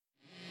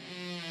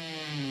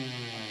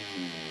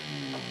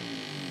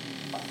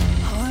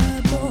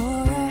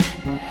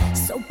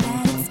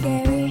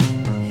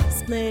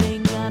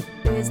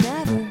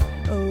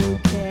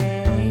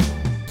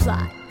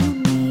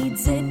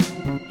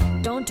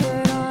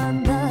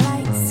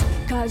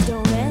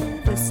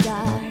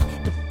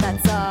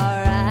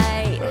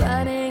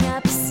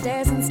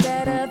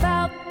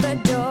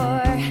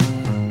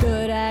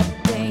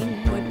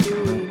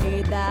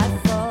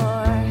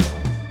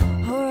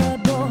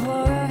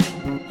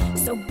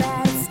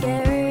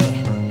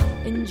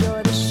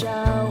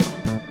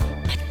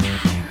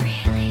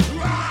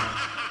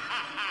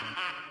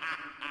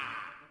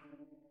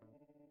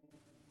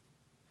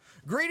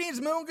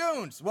Goon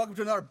Goons! Welcome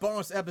to another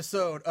bonus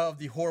episode of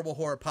the Horrible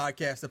Horror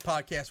Podcast, the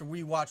podcast where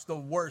we watch the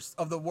worst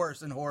of the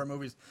worst in horror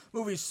movies.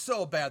 Movies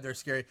so bad they're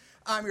scary.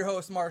 I'm your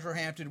host, Marshall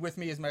Hampton. With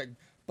me is my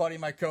buddy,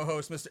 my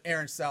co-host, Mr.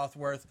 Aaron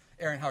Southworth.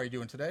 Aaron, how are you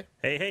doing today?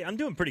 Hey, I'm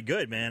doing pretty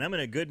good, man. I'm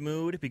in a good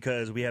mood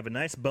because we have a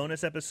nice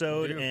bonus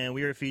episode, and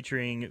we are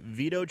featuring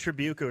Vito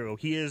Trabucco.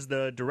 He is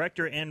the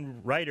director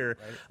and writer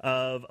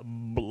of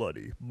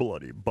Bloody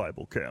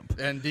Bible Camp.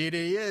 Indeed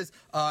he is.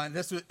 And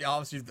this was,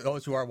 obviously,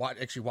 those who are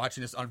actually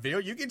watching this on video,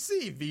 you can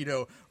see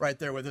Vito right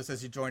there with us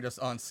as he joined us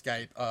on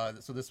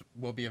Skype. So this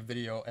will be a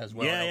video as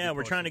well. Yeah,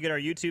 we're trying to get our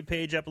YouTube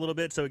page up a little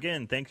bit. So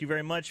again, thank you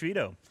very much,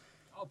 Vito.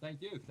 Oh,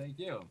 thank you.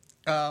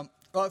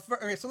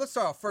 Okay, so let's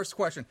start off. First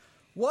question.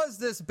 Was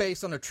this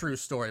based on a true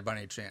story by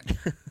any chance?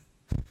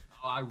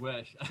 Oh, I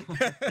wish.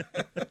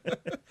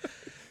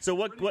 So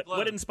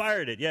what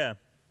inspired it? Yeah.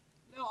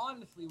 No,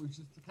 honestly, it was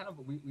just kind of,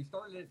 we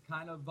started it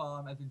kind of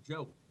as a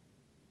joke.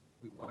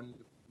 We wanted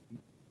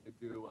to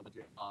do we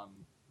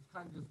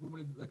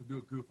wanted to do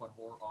a goof on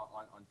horror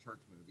on church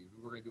movies.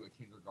 We were going to do a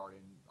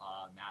kindergarten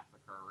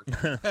massacre or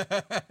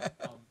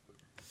something.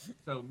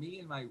 So me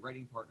and my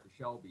writing partner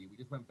Shelby, we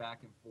just went back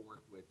and forth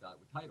with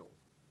titles.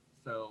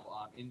 So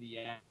in the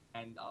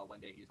end, one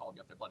day he called me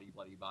up to Bloody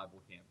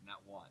Bible Camp, and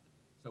that won.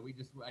 So we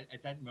just,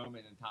 at that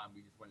moment in time,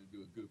 we just wanted to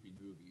do a goofy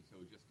movie. So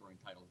it was just throwing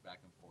titles back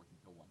and forth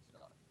until one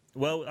stuck.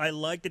 Well, I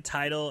liked the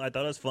title. I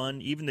thought it was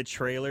fun. Even the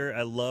trailer,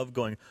 I love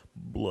going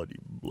Bloody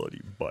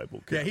Bible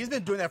Camp. Yeah, he's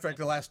been doing that for like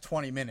the last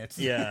 20 minutes.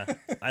 Yeah,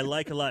 I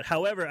like a lot.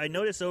 However, I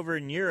noticed over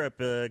in Europe,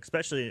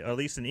 especially, or at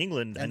least in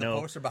England, and I know,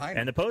 the poster behind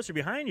and the poster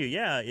behind you,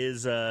 yeah,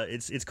 is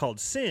it's called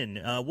Sin.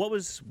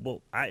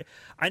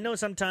 I know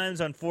sometimes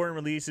on foreign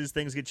releases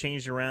things get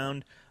changed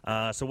around.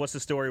 So what's the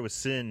story with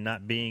Sin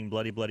not being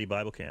Bloody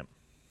Bible Camp?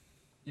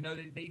 You know,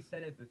 they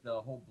said it that the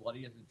whole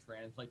bloody doesn't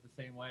translate the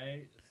same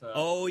way. So,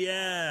 oh,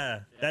 yeah.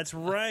 That's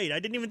right. I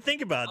didn't even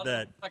think about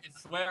that. I can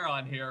swear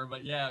on here,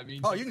 but yeah, I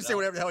mean. Oh, you can say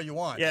whatever the hell you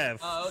want. Yeah,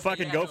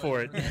 go for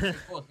it. It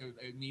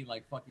would mean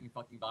like fucking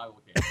Bible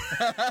camp.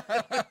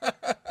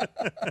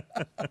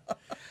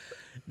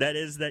 That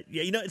is that.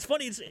 Yeah, you know, it's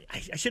funny.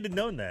 I should have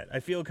known that.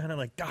 I feel kind of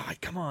like, God,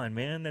 come on,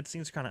 man. That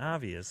seems kind of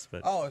obvious.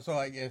 But so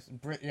I guess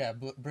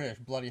British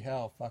bloody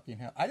hell, fucking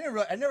hell. I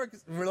never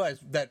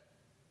realized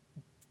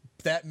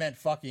that meant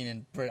fucking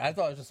in Britain. I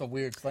thought it was just a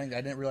weird slang. I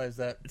didn't realize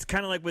that. It's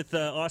kind of like with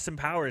Austin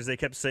Powers. They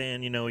kept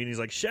saying, and he's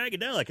like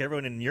shagadelic.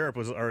 Everyone in Europe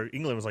or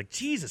England was like,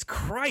 Jesus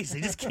Christ.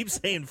 They just keep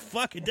saying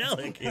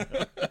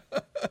fuckadelic.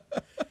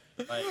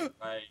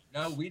 Right.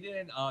 No, we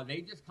didn't.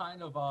 They just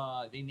kind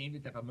of they named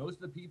it that. But most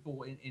of the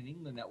people in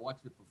England that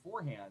watched it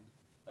beforehand,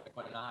 like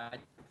on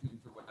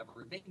iTunes or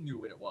whatever, they knew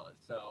what it was.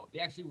 So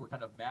they actually were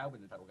kind of mad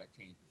when the title got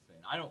changed to Sin.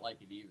 I don't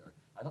like it either.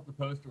 I thought the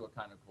poster looked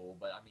kind of cool,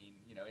 but I mean,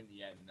 in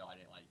the end, no, I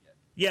didn't like it.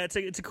 Yeah, it's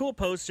a cool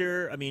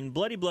poster. I mean,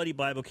 Bloody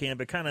Bible Camp,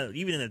 it kind of,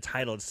 even in the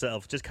title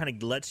itself, just kind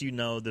of lets you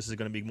know this is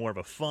going to be more of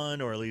a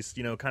fun, or at least,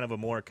 kind of a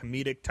more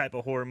comedic type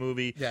of horror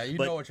movie. Yeah, you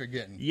know what you're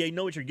getting. Yeah, you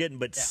know what you're getting,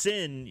 but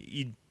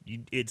Sin,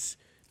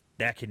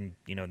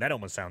 that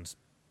almost sounds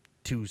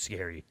too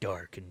scary,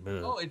 dark, and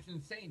Oh, it's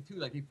insane, too.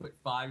 Like, they put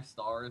 5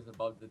 stars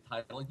above the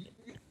title. Like,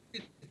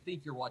 you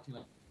think you're watching,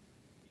 like,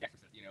 The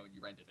Exorcist,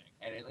 you rent a thing.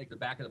 And it, like, the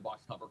back of the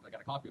box cover, I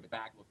got a copy of the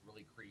back, looked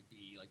really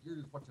creepy. Like, you're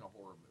just watching a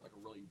horror movie, like a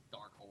really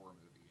dark horror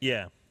movie.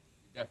 Yeah.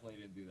 You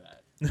definitely didn't do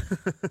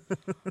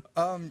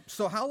that.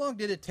 So how long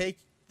did it take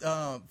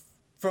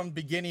from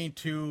beginning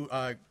to,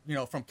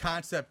 from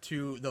concept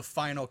to the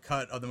final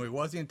cut of the movie?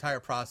 What was the entire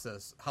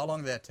process? How long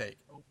did that take?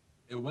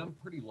 It went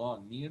pretty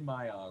long. Me and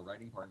my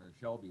writing partner,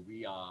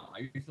 Shelby,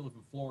 I used to live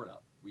in Florida.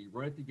 We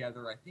wrote it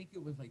together. I think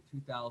it was like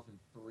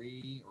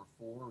 2003 or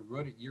 4. We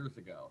wrote it years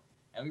ago.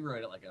 And we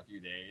wrote it like a few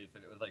days,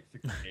 and it was like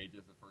 60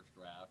 pages, the first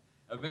draft.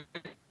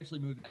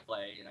 Eventually moved to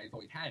LA, and I just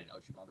always had it. I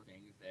was shooting other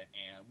things,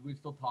 and we would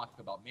still talk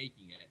about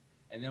making it.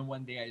 And then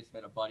one day I just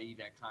met a buddy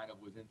that kind of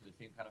was into the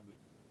same kind of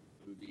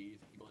movies.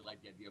 He really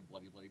liked the idea of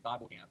Bloody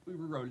Bible Camp. We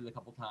rewrote it a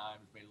couple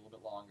times, made it a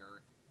little bit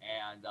longer.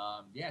 And,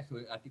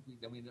 so I think we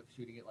ended up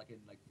shooting it like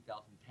in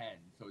 2010.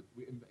 So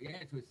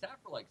it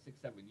sat for like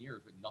 6-7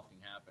 years with nothing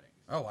happening.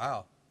 So, oh,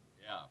 wow.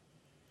 Yeah.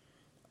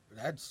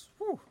 That's,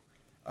 whew.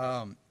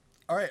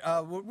 All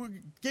right, we'll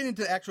get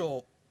into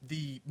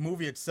the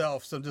movie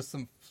itself. So just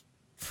some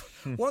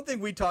one thing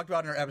we talked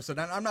about in our episode,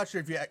 and I'm not sure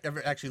if you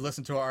ever actually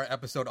listened to our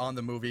episode on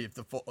the movie, if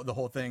the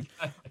whole thing,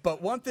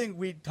 but one thing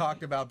we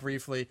talked about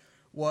briefly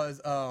was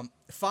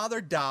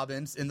Father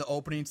Dobbins in the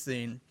opening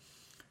scene.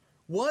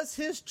 Was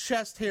his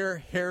chest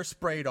hair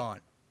sprayed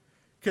on?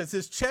 Because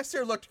his chest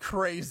hair looked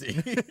crazy.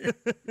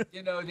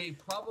 They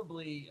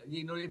probably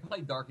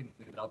darkened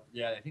it up.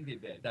 Yeah, I think they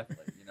did,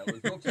 definitely. It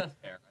was real chest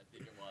hair, I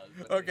think it was.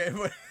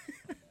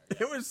 But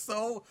it was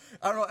so,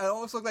 I don't know, it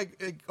almost looked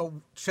like a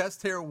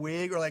chest hair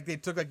wig, or like they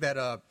took like that,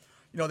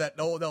 that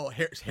old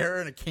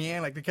hair in a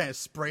can, like they kind of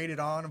sprayed it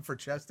on him for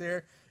chest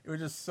hair. It was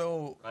just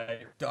so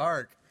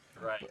dark.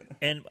 Right.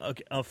 And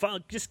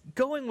just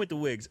going with the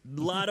wigs,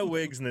 a lot of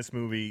wigs in this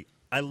movie.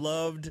 I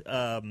loved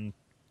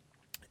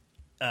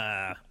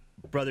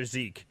Brother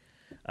Zeke.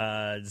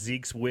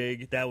 Zeke's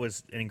wig. That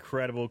was an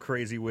incredible,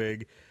 crazy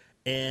wig.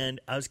 And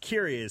I was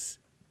curious,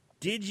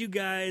 did you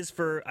guys,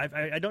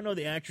 I don't know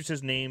the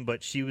actress's name,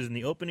 but she was in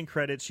the opening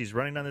credits. She's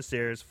running down the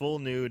stairs, full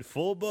nude,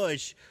 full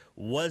bush.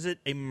 Was it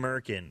a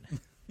merkin?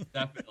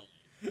 Definitely.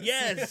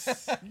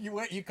 Yes.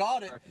 You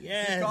called it.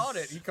 Yes. You called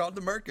it. You called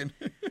the merkin.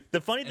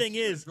 The funny thing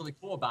is, what's really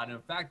cool about it.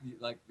 In fact,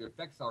 like the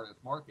effects artist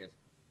Marcus,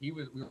 we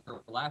were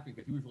laughing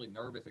because he was really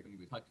nervous like, when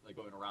he was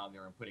going around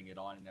there and putting it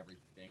on and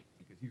everything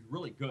because he's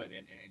really good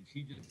and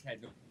she just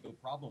had no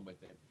problem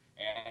with it.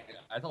 And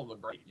I thought it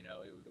looked great. You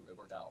know, it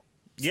worked out.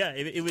 yeah,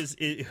 it was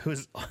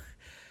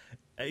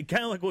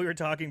kind of like what we were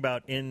talking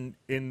about in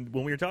when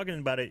we were talking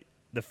about it.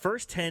 The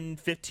first 10,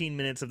 15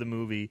 minutes of the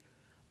movie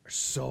are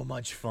so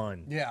much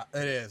fun. Yeah,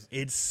 it is.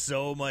 It's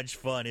so much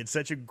fun. It's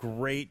such a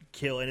great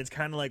kill, and it's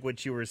kind of like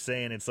what you were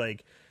saying. It's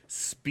like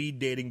speed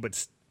dating, but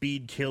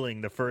speed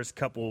killing the first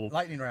couple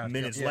Lightning round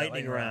minutes. kill. Yeah,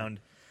 lightning round.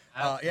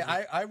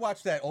 Yeah, I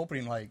watched that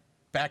opening like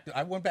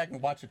I went back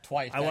and watched it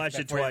twice. I watched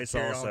it twice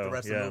carry on also. with the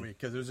rest of Yeah. the movie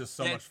because it was just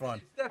so much fun.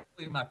 It's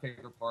definitely my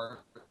favorite part.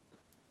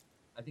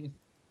 I think it's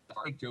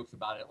make jokes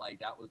about it. Like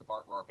that was the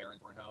part where our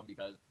parents weren't home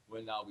because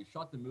when we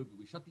shot the movie,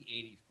 we shot the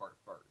 '80s part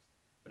first.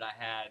 But I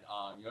had,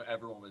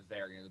 everyone was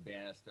there. The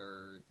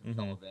Bannister,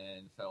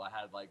 Sullivan. So I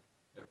had it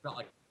felt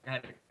like I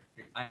had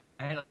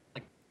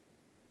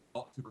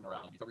Superman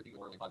around me. So everything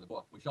was by the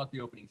book. We shot the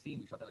opening scene.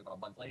 We shot that about a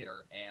month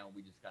later, and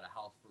we just got a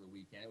house for the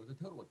weekend. It was a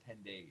total of 10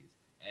 days,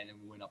 and then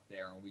we went up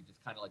there and we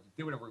just kind of just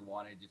did whatever we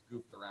wanted, just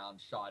goofed around,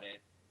 shot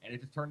it, and it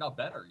just turned out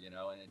better, and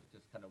it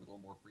just kind of was a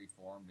little more free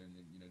formed, and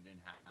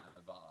didn't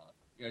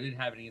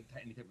have any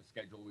type of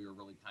schedule. We were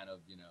really kind of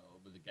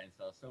was against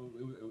us, so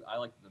I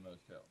liked it the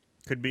most too.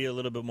 Could be a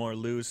little bit more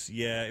loose.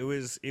 Yeah, it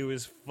was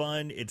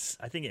fun.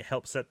 I think it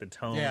helped set the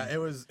tone. Yeah, it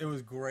was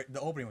great.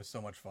 The opening was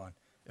so much fun.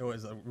 It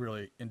was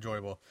really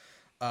enjoyable.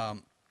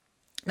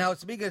 Now,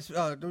 speaking of,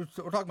 we're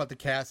talking about the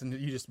cast, and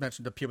you just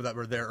mentioned the people that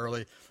were there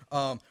early.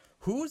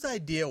 Whose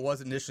idea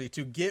was it initially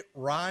to get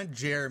Ron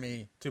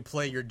Jeremy to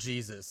play your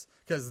Jesus?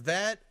 Because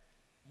that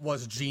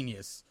was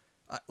genius.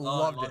 I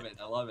love it.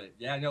 I love it.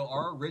 Yeah, no,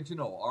 our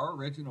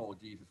original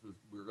Jesus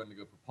we were going to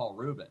go for Paul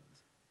Rubens.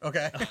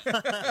 Okay.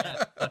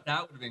 Yeah, but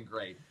that would have been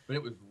great. But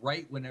it was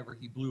right whenever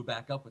he blew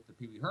back up with the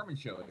Pee Wee Herman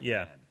show again.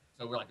 Yeah.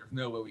 So we're like, there's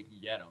no way we can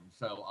get him.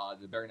 So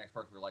the very next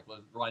part, we were like,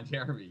 let's Ron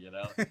Jeremy,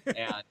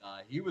 and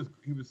he was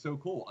so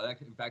cool.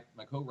 In fact,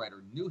 my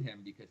co-writer knew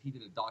him because he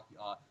did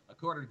a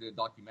co-writer did a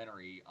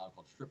documentary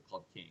called Strip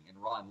Club King, and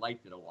Ron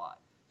liked it a lot.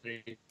 So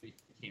they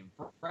became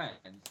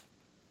friends,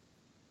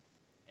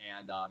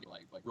 and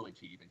like really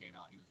cheap and came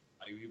out.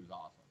 He was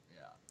awesome.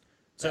 Yeah.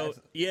 So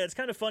yeah, it's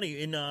kind of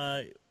funny.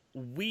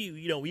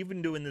 We've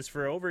been doing this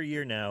for over a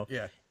year now.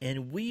 Yeah.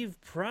 And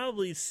we've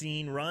probably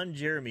seen Ron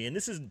Jeremy, and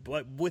this is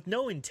with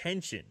no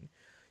intention.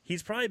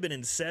 He's probably been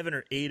in 7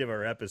 or 8 of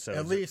our episodes.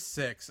 At least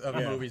 6 of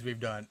the movies we've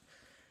done.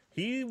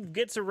 He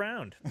gets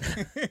around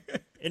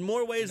in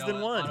more ways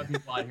than one. A lot of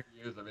people out here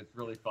use him. It's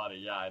really funny.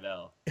 Yeah, I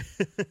know.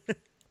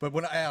 But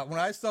when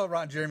I saw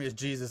Ron Jeremy as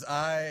Jesus,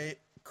 I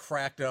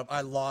cracked up.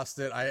 I lost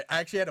it. I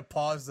actually had to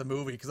pause the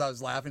movie because I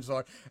was laughing so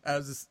hard.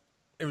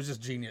 It was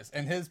just genius,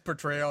 and his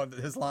portrayal,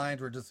 his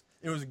lines were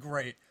it was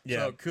great.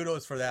 Yeah. So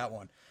kudos for that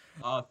one.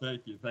 Oh,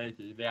 thank you. Yeah.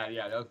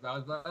 That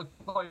was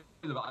probably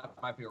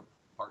my favorite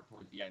part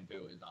towards the end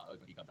too. Is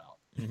when he comes out.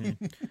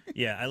 Mm-hmm.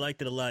 Yeah, I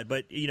liked it a lot.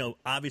 But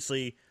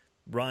obviously,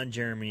 Ron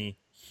Jeremy,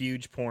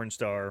 huge porn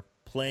star,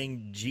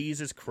 playing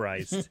Jesus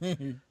Christ.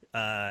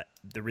 The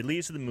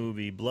release of the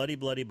movie, Bloody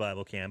Bloody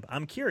Bible Camp.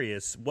 I'm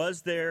curious,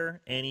 was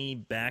there any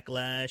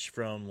backlash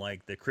from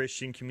the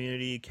Christian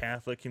community,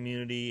 Catholic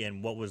community,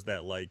 and what was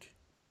that like?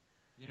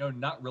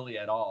 Not really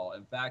at all.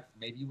 In fact,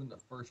 maybe when the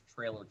first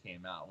trailer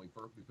came out, we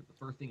put the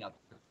first thing out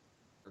there,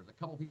 there was a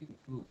couple people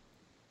who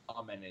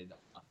commented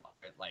on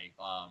it,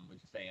 was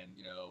just saying,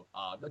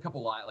 a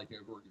couple lines, they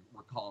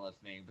were calling us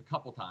names a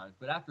couple times,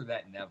 but after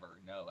that,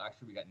 never. No,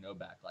 actually, we got no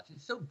backlash.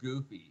 It's so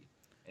goofy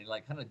and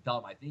kind of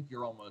dumb. I think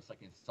you're almost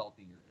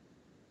insulting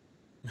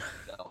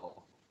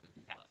yourself.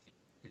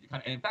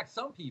 And in fact,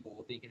 some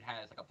people think it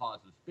has a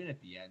positive spin at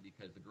the end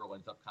because the girl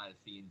ends up kind of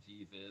seeing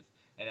Jesus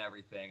and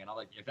everything. And I'm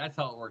like, if that's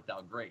how it worked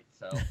out, great.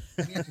 So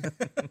and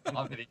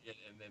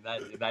then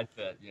that's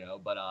it,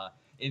 But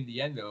in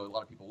the end, though, a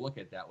lot of people look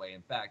at it that way.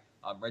 In fact,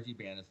 Reggie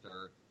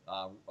Bannister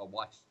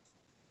watched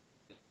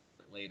it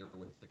later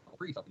with the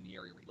priest up in the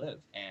area where he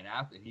lives, and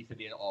after he said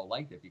they all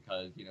liked it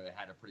because it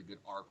had a pretty good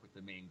arc with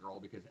the main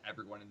girl because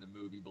everyone in the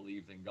movie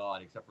believes in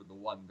God except for the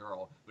one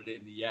girl. But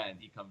in the end,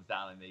 he comes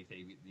down and they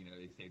save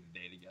the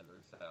day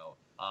together. So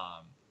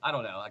I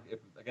don't know. I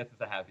guess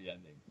it's a happy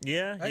ending.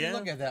 Yeah, I didn't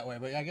look at it that way,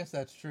 but I guess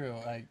that's true.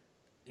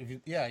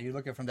 You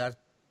look at it from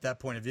that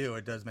point of view,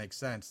 it does make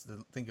sense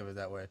to think of it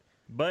that way.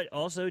 But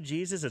also,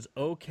 Jesus is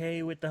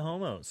okay with the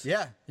homos.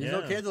 Yeah, he's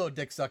okay with a little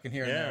dick sucking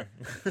here and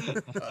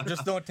there.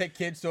 Just don't take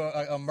kids to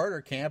a murder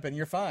camp and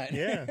you're fine.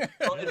 Yeah.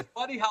 Well, it's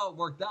funny how it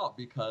worked out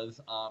because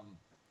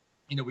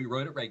we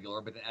wrote it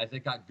regular, but then as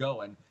it got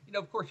going,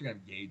 of course you're gonna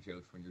have gay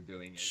jokes when you're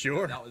doing it.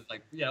 Sure. That was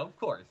like, of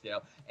course,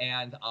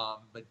 And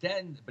but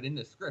in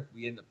the script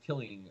we ended up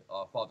killing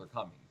Father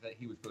Cummings. That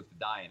he was supposed to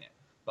die in it.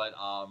 But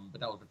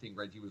that was the thing.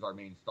 Reggie was our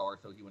main star,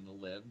 so he wouldn't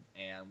have lived,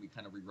 and we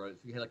kind of rewrote it.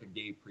 So we had like a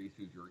gay priest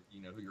who's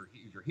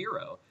who's your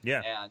hero.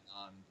 Yeah. And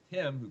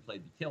Tim, who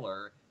played the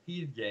killer,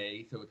 he's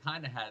gay, so it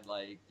kind of had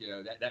like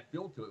that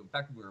feel to it. In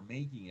fact, when we were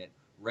making it,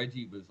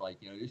 Reggie was like,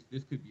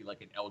 this could be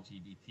like an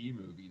LGBT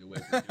movie the way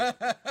we're doing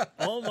it.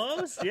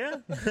 Almost, yeah.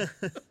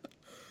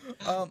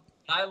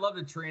 I love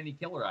the tranny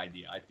killer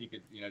idea. I think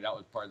it, that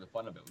was part of the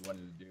fun of it. We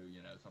wanted to do,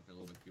 something a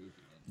little bit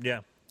goofy. Yeah.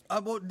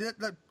 Well,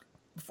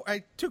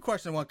 I two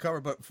questions I want to cover,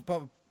 but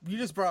you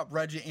just brought up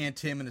Reggie and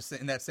Tim in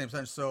that same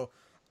sentence. So,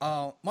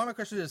 one of my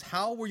questions is,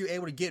 how were you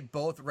able to get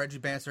both Reggie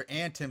Bannister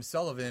and Tim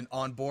Sullivan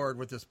on board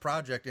with this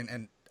project,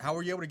 and how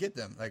were you able to get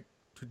them? Like,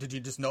 did you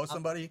just know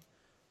somebody?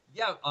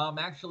 Yeah,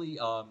 actually,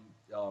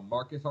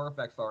 Marcus, our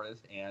effects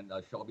artist, and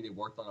Shelby, they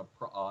worked on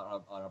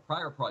a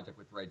prior project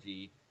with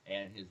Reggie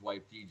and his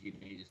wife Gigi,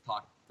 and they just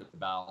talked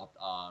about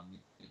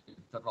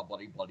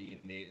Bloody,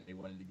 and they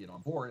wanted to get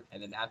on board.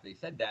 And then after they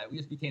said that, we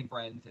just became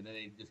friends, and then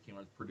they just came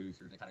on as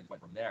producers and kind of just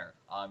went from there.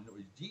 It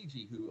was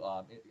Gigi who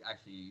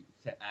actually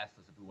asked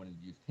us if we wanted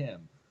to use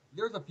Tim.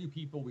 There's a few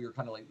people we were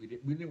kind of like we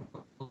didn't really know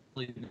who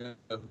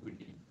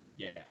to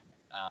get.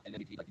 And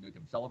then he knew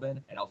Tim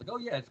Sullivan, and I was like, oh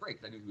yeah, it's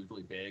great, because I knew he was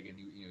really big, and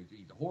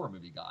he's a horror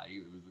movie guy.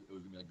 It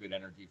was gonna be like good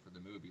energy for the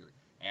movie.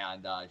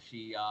 And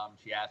she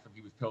asked him,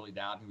 he was totally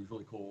down. He was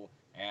really cool,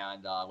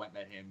 and went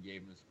met him,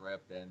 gave him the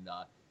script, and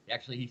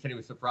actually he said he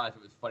was surprised.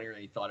 It was funnier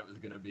than he thought it was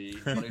gonna be.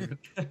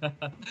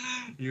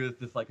 He was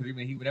just like, because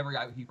whenever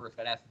he first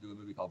got asked to do a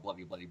movie called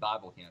Bloody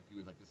Bible Camp, he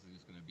was like, this is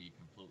just gonna be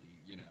completely,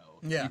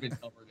 even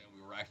tougher than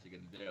we were actually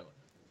gonna do.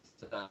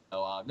 So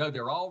no, they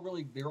were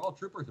all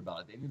troopers about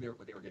it. They knew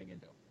what they were getting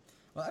into.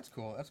 Well, that's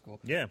cool. That's cool.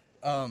 Yeah.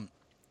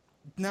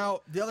 Now,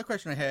 the other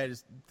question I had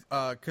is,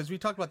 because we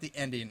talked about the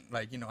ending,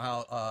 like,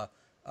 how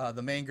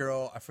the main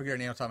girl, I forget her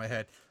name off the top of my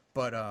head,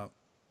 but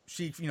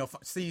she,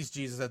 sees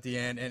Jesus at the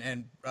end,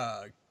 and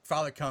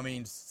Father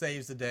Cummings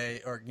saves the day,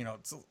 or,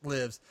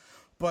 lives.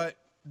 But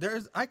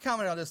I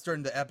commented on this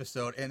during the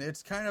episode, and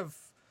it's kind of,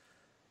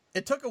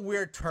 it took a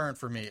weird turn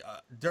for me,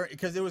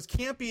 because it was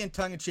campy and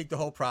tongue-in-cheek the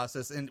whole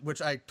process, and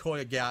which I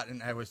totally got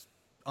and I was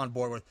on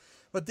board with.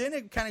 But then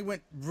it kind of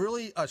went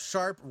really a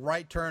sharp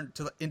right turn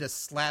into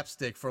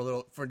slapstick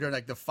for during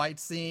like the fight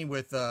scene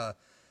with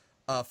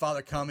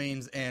Father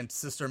Cummings and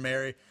Sister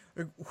Mary.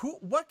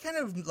 What kind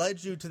of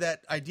led you to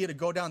that idea to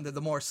go down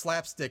the more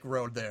slapstick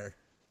road there?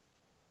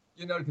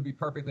 To be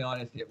perfectly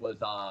honest, it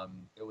was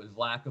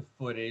lack of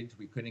footage.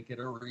 We couldn't get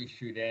a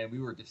reshoot in. We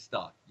were just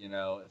stuck,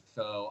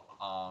 So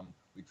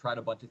we tried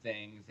a bunch of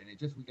things, and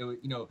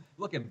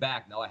looking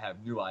back now, I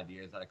have new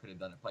ideas that I could have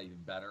done it probably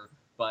even better.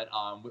 But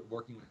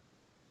working with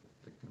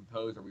the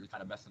composer, we were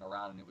kind of messing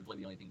around, and it was really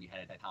the only thing we had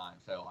at that time.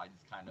 So I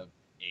just kind of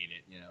ate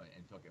it,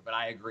 and took it. But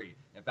I agree.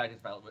 In fact,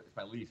 it's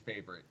my least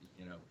favorite,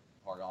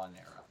 part on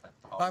there.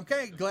 I'm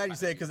kind of glad you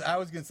say it, because I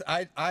was gonna say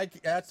I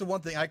that's the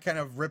one thing I kind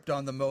of ripped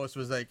on the most,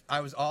 was like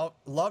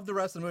loved the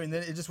rest of the movie, and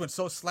then it just went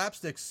so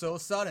slapstick so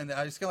sudden that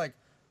I just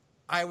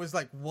I was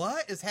like,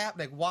 what is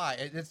happening? Why?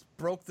 It just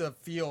broke the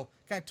feel.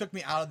 Kind of took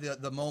me out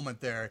of the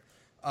moment there.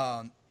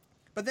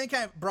 But then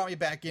kind of brought me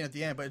back in at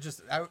the end. But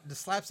the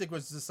slapstick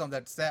was just something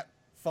that sat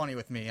funny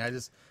with me. I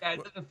just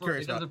it doesn't for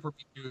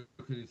me too,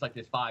 because it's like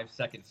this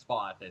 5-second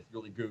spot that's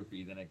really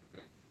goofy. Then it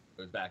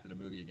goes back to the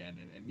movie again.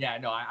 And yeah,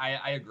 no,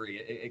 I agree.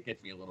 It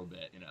gets me a little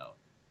bit.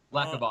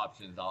 Lack of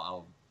options.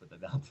 I'll put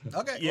that down to.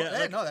 Okay.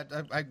 Yeah. Well,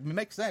 that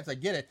makes sense. I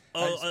get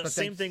it.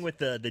 Same thing with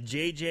the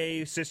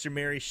JJ Sister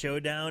Mary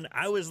showdown.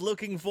 I was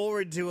looking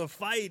forward to a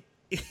fight.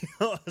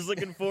 I was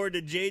looking forward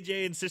to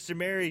JJ and Sister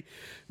Mary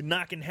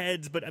knocking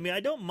heads, but I mean, I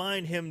don't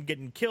mind him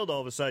getting killed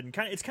all of a sudden.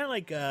 It's kind of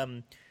like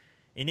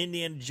in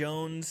Indiana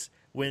Jones,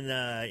 when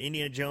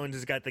Indiana Jones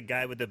has got the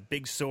guy with the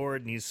big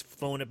sword and he's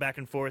throwing it back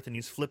and forth and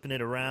he's flipping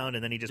it around,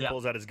 and then he just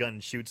pulls out his gun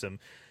and shoots him.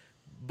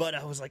 But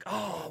I was like,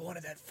 oh, I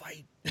wanted that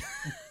fight.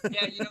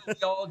 Yeah, we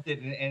all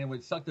did, and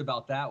what sucked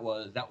about that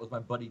was my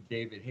buddy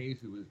David Hayes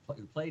who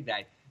played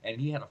that, and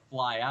he had to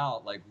fly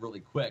out like really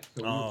quick.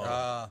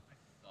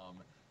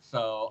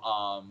 So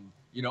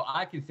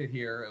I could sit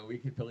here and we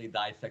could really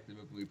dissect the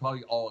movie. We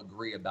probably all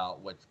agree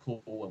about what's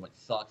cool and what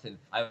sucks, and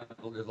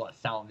there's a lot of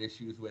sound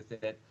issues with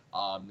it.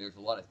 There's a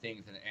lot of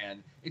things,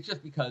 and it's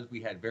just because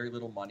we had very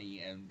little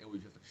money, and it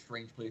was just a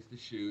strange place to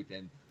shoot,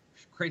 and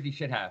crazy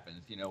shit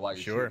happens, while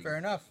you're shooting.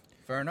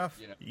 Fair enough.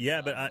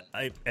 Yeah, but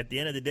I at the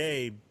end of the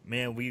day,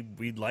 man,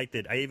 we liked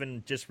it. I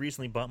even just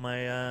recently bought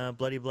my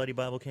Bloody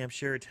Bible Camp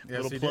shirt.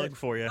 Yes, little plug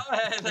for you.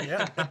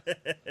 Yeah.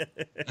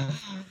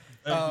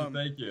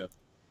 Thank you.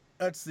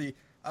 Let's see.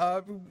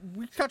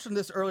 We touched on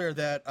this earlier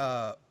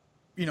that,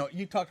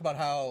 you talked about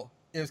how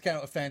it was kind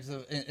of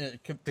offensive in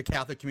the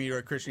Catholic community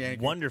or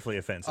Christianity. Wonderfully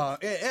offensive.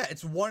 Yeah,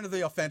 it's one of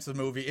the offensive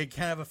movie. It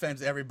kind of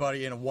offends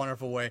everybody in a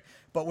wonderful way.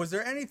 But was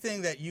there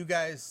anything that you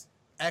guys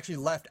actually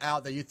left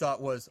out that you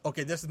thought was,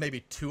 okay, this is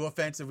maybe too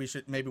offensive, we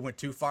should maybe went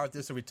too far with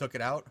this, so we took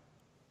it out?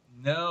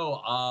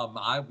 No,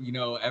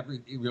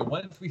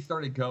 once we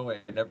started going,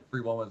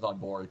 everyone was on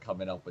board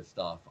coming up with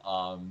stuff.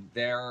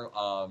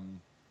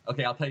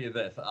 Okay, I'll tell you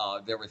this.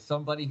 There was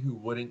somebody who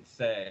wouldn't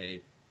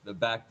say the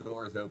back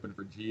door is open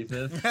for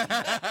Jesus.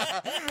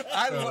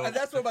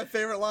 That's one of my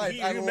favorite lines.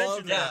 I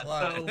love that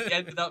line. So we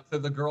ended up to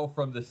the girl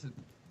from the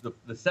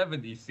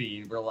 70s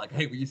scene. We're like,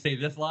 hey, will you say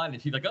this line?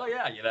 And she's like, oh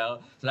yeah, So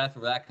that's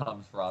where that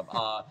comes from.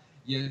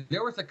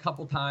 There was a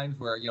couple times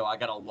where I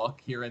got a look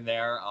here and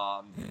there.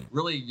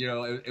 Really,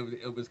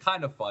 it was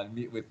kind of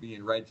fun with me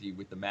and Reggie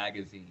with the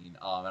magazine.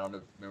 I don't know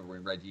if you remember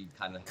when Reggie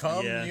kind of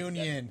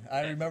Communion. Yeah.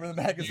 I remember the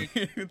magazine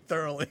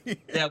thoroughly.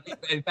 Yeah,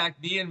 in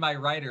fact, me and my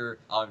writer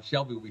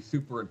Shelby, we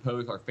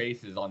superimpose our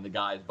faces on the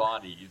guys'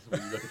 bodies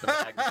when you look at the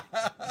magazine.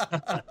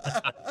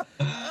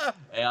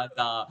 And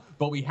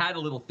but we had a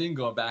little thing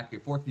going back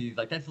and forth. He's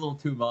like, that's a little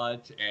too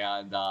much,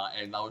 and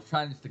I was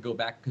trying just to go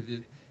back because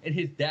and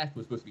his death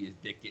was supposed to be his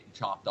dick getting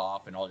chopped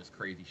off and all this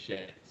crazy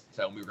shit.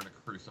 So we were going to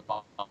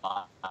crucify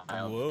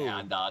him. Whoa.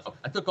 And so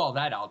I took all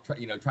that out,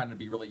 trying to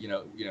be really,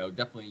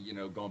 definitely,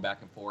 going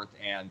back and forth.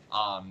 And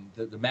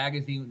the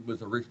magazine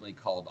was originally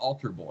called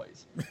Altar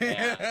Boys.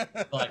 And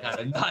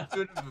I'm not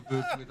doing I'm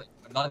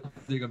not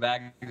doing a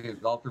magazine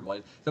with Altar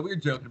Boys. So we were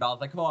joking about it. I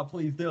was like, come on,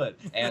 please do it.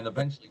 And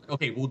eventually,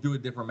 okay, we'll do a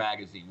different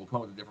magazine. We'll come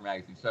up with a different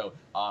magazine. So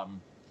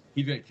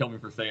he's going to kill me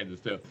for saying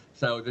this, too.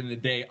 So then the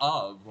day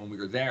of, when we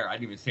were there, I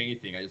didn't even say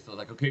anything. I just was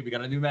like, okay, we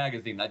got a new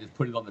magazine. And I just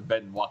put it on the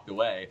bed and walked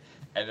away.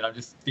 And then I'm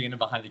just standing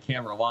behind the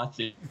camera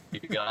watching.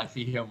 And I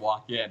see him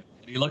walk in.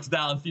 And he looks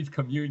down and sees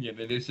communion.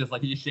 And it's just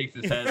like he shakes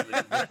his head.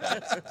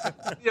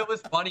 It was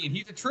funny. And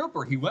he's a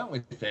trooper. He went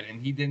with it.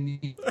 And he didn't,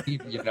 he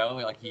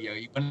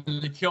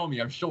wanted to kill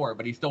me, I'm sure.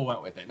 But he still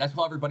went with it. And that's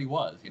how everybody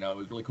was. It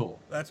was really cool.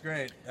 That's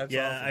great. That's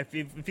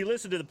awesome. If you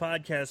listen to the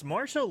podcast,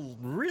 Marshall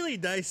really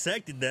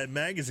dissected that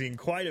magazine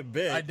quite a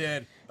bit. I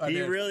did. He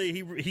read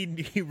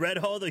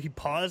he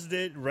paused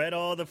it, read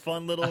all the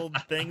fun little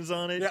things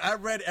on it. Yeah, I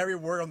read every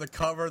word on the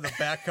cover, the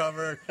back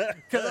cover.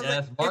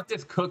 Yes,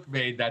 Marcus Cook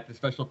made that, the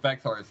special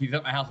effects artist. He's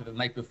at my house the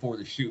night before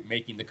the shoot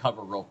making the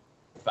cover real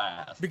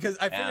fast. Because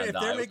I figured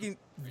if they're making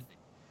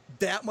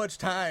that much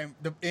time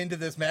into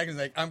this magazine,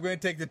 like, I'm going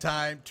to take the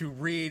time to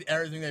read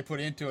everything they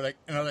put into it.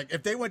 Like,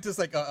 if they went to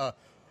like a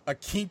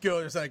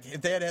Kinko or something,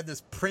 if they had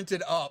this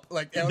printed up,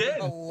 like, it would be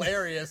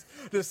hilarious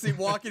to see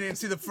walking in and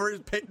see the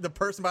person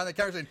behind the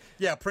counter saying,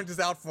 "Yeah, print this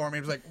out for me."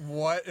 It was like,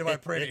 "What am I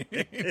printing?"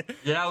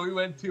 Yeah, we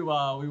went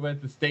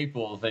to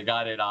Staples. They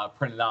got it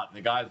printed out, and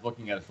the guy's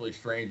looking at us really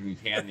strange when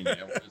he's handing it.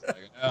 We're just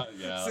like, oh,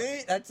 yeah.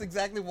 See, that's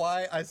exactly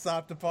why I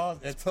stopped to pause.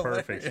 It's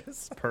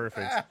hilarious.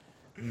 Perfect.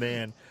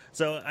 Man,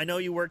 so I know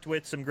you worked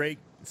with some great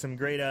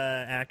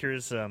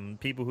actors,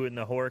 people who in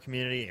the horror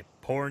community,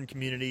 porn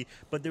community,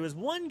 but there was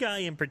one guy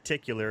in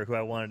particular who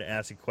I wanted to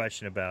ask a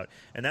question about,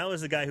 and that was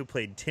the guy who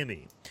played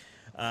Timmy.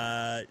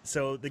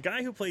 So the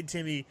guy who played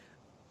Timmy,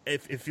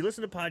 if you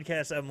listen to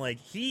podcasts, I'm like,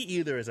 he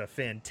either is a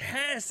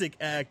fantastic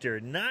actor,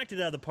 knocked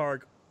it out of the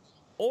park,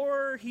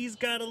 or he's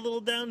got a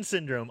little Down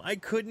syndrome. I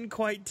couldn't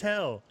quite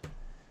tell.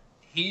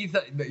 He's,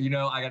 I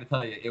got to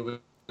tell you, it was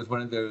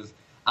one of those.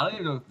 I don't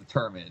even know what the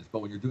term is, but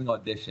when you're doing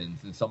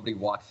auditions and somebody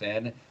walks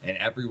in and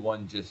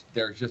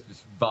there's just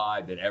this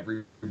vibe that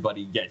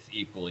everybody gets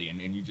equally, and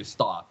you just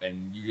stop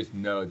and you just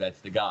know that's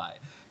the guy.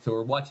 So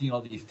we're watching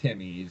all these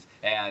Timmys,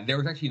 and there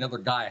was actually another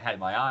guy I had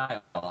my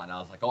eye on.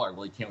 I was like, oh, I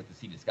really can't wait to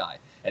see this guy.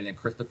 And then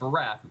Christopher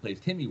Raff, who plays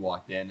Timmy,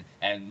 walked in,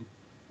 and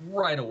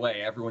right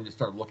away everyone just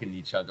started looking at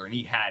each other, and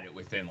he had it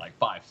within like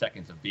 5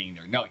 seconds of being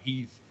there. No,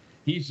 he's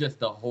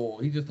just a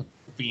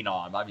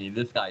phenom. I mean,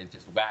 this guy is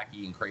just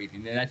wacky and crazy,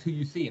 and that's who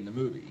you see in the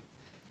movie.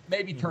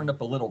 Maybe turned up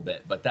a little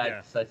bit, but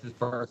that's his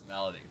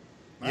personality.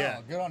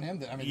 Yeah, good on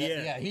him. I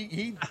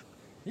mean,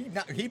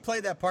 he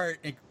played that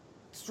part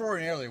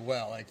extraordinarily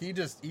well. Like he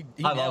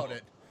nailed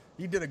it.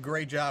 He did a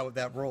great job with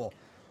that role.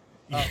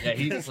 Yeah,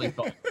 he's really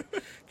fun.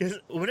 Because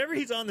whenever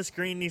he's on the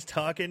screen and he's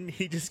talking,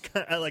 he just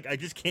I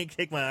just can't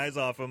take my eyes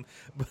off him.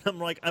 But I'm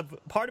like,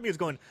 part of me is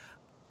going,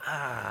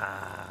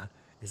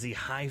 is he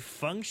high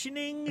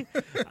functioning?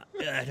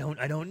 I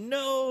don't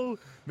know.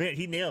 Man,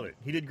 he nailed it.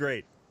 He did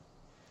great.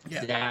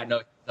 Yeah,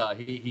 no,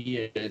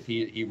 he is.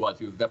 He was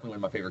definitely one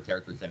of my favorite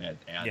characters in it,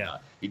 and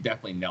he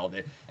definitely nailed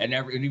it. And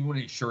even when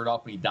he's shirt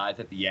off when he dies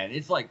at the end,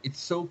 it's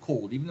so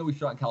cold. Even though we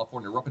shot in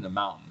California, we're up in the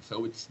mountains,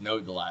 so it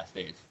snowed the last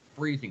day. It's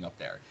freezing up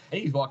there,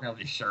 and he's walking around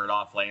with his shirt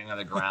off, laying on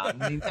the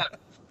ground. He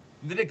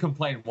didn't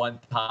complain one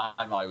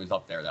time while he was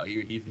up there, though.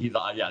 He's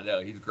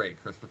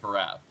great, Christopher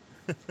Raff.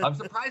 I'm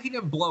surprised he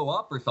didn't blow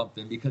up or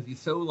something, because he's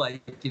so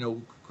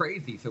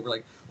crazy. So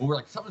we're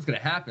like something's gonna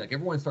happen. Like,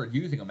 everyone started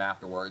using him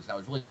afterwards. And I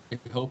was really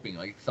hoping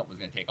something was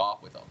gonna take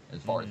off with him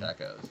as far as that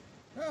goes.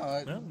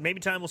 Well,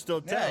 maybe time will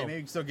still tell. Yeah, maybe he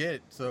can still get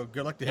it. So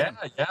good luck to him.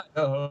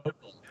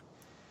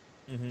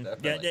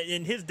 Yeah,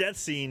 in his death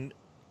scene,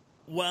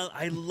 while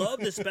I love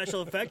the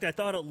special effect, I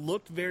thought it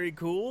looked very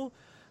cool.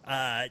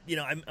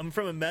 I'm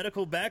from a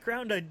medical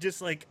background. I'd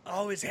just like,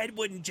 his head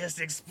wouldn't just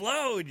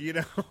explode,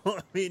 I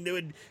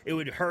mean, it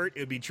would hurt. It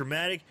would be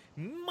traumatic.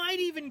 Might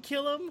even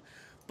kill him.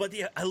 But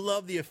I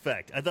love the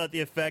effect. I thought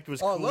the effect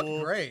was cool. It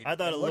looked great. I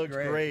thought it looked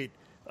great.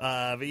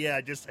 But yeah,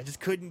 I just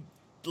couldn't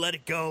let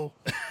it go.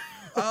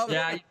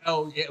 Yeah,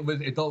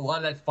 it's a lot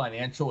of that's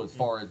financial as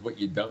far as what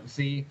you don't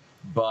see,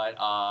 but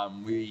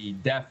we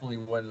definitely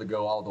wanted to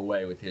go all the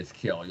way with his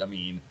kill. I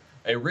mean,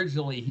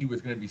 originally he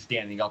was going to be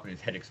standing up and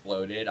his head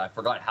exploded. I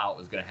forgot how it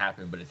was going to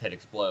happen, but his head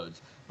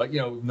explodes. But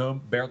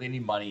barely any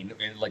money,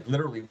 and like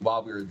literally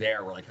while we were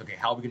there, we're like, okay,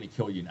 how are we going to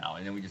kill you now?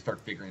 And then we just start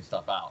figuring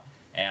stuff out,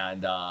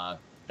 and so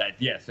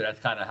that's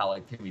kind of how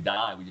like Timmy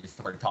died. We just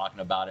started talking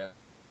about it.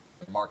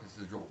 Marcus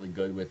is really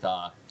good with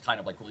kind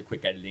of like really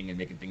quick editing and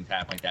making things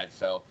happen like that.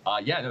 So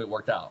it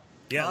worked out.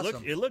 Yeah,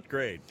 awesome. It looked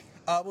great.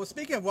 Well,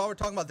 speaking of, while we're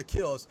talking about the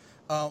kills,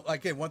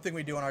 again, one thing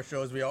we do on our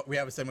shows, we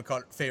have a segment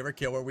called Favorite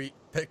Kill, where we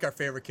pick our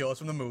favorite kills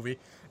from the movie.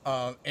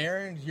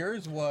 Aaron,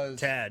 yours was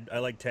Tad. I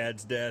like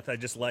Tad's death. I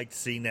just liked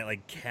seeing that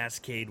like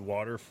cascade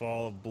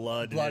waterfall of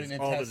blood and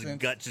all of his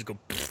guts just go.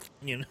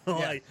 Yeah.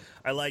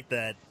 I like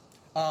that.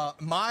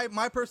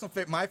 My personal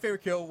my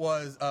favorite kill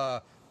was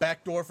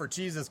Backdoor for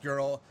Jesus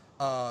Girl.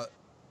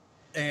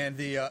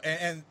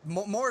 And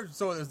more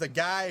so, it was the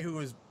guy who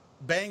was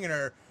banging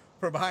her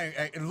from behind.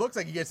 It looks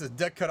like he gets his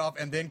dick cut off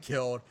and then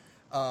killed.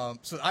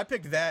 So I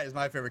picked that as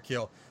my favorite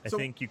kill. I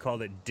think you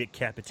called it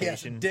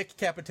decapitation. Yes,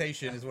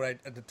 decapitation is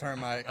what the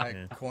term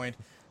I coined.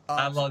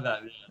 I love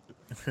that.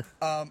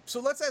 So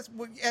let's ask,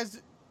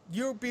 as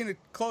you're being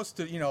close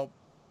to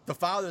the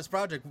father of this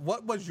project,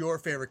 what was your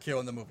favorite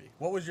kill in the movie?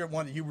 What was your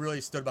one that you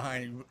really stood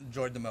behind and you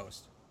enjoyed the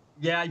most?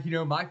 Yeah,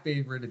 my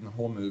favorite in the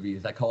whole movie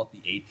is I call it the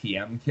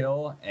ATM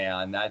kill,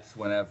 and that's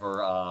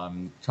whenever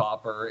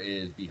Chopper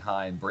is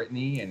behind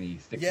Brittany and he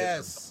sticks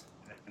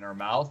it in her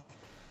mouth.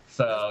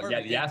 So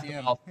yeah, the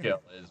ATM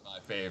kill is my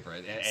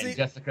favorite, and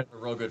Jessica's a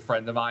real good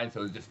friend of mine,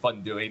 so it was just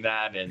fun doing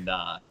that, and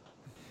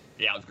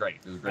it was great.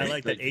 It was great. I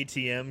like that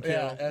ATM kill.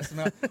 Yeah,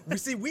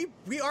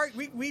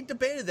 SML. we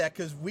debated that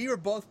because we were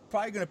both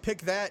probably going to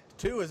pick that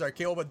too as our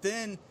kill, but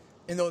then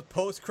in those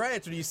post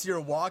credits when you see her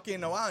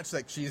walking around, she's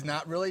like, she's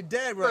not really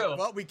dead. We're like,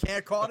 well, we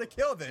can't call it a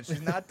kill then.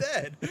 She's not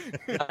dead.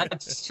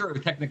 That's true.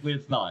 Technically,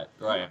 it's not.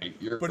 Right.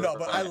 But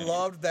I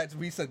loved that.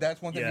 We said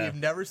that's one thing we've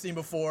never seen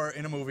before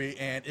in a movie,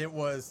 and it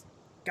was.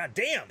 God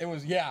damn. It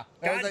was, that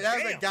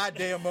was a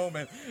goddamn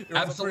moment.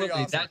 Absolutely.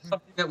 Awesome. That's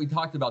something that we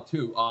talked about,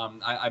 too.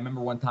 I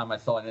remember one time I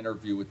saw an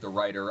interview with the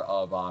writer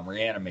of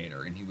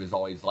Reanimator, and he was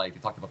always like, he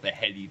talked about the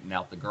head eating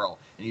out the girl.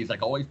 And he's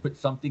like, always put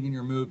something in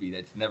your movie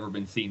that's never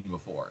been seen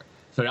before.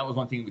 So that was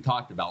one thing we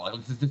talked about. Like,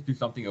 let's just do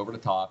something over the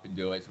top and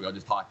do it. So we all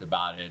just talked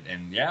about it,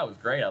 and it was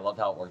great. I loved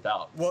how it worked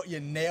out. Well, you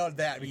nailed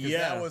that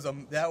because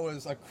that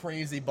was a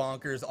crazy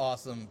bonkers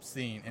awesome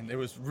scene, and it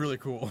was really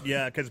cool.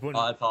 Yeah, because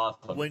that's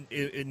awesome. When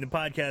in the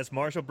podcast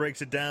Marshall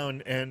breaks it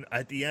down, and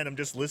at the end I'm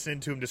just listening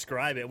to him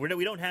describe it.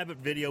 We don't have it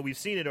video. We've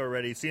seen it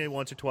already, seen it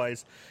once or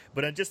twice,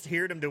 but I just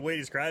heard him the way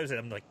he describes it.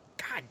 I'm like,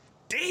 God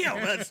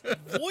damn, that's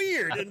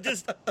weird and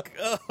just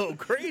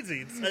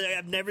crazy.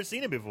 I've never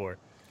seen it before.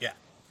 Yeah.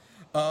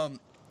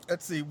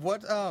 Let's see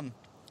what you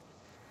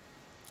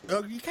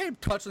kind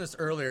of touched on this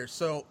earlier.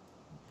 So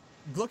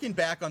looking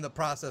back on the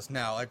process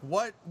now, like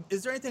what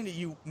is there anything that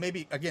you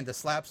maybe again the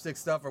slapstick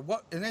stuff or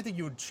what is there anything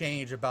you would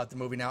change about the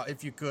movie now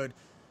if you could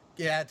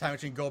get a time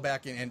machine, go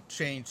back and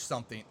change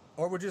something,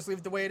 or would you just leave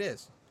it the way it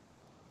is?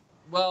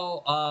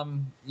 Well,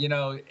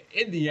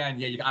 in the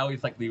end, I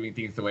always like leaving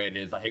things the way it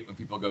is. I hate when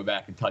people go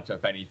back and touch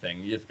up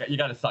anything. You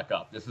got to suck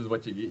up. This is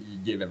what you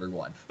give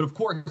everyone. But of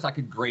course, I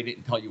could grade it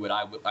and tell you what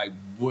I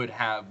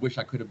wish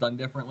I could have done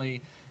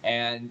differently.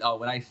 And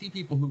when I see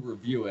people who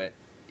review it,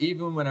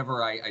 even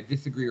whenever I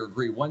disagree or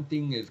agree, one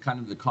thing is kind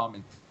of the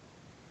common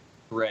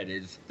thread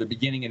is the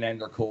beginning and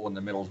end are cool and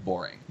the middle's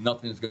boring.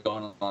 Nothing's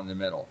going on in the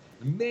middle.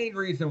 The main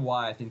reason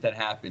why I think that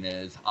happened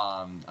is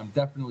I'm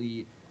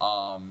definitely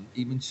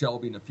even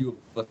Shelby and a few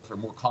of us are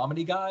more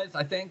comedy guys,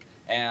 I think,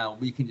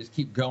 and we can just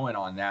keep going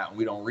on that and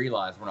we don't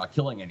realize we're not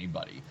killing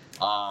anybody.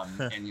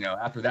 And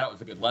after that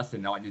was a good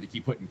lesson. Now I need to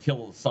keep putting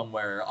kills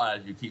somewhere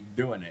as you keep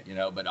doing it,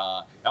 but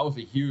that was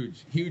a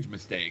huge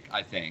mistake,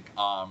 I think.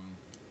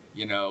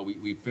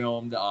 We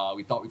filmed,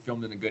 we thought we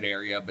filmed in a good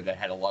area, but it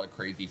had a lot of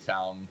crazy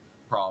sound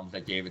problems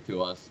that gave it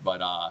to us.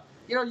 But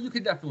you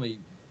could definitely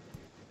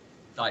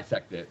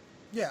dissect it.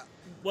 Yeah.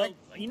 Well,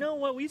 you know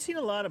what? We've seen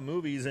a lot of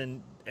movies,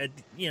 and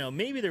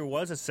maybe there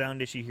was a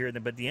sound issue here,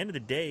 but at the end of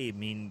the day, I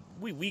mean,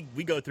 we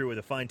go through it with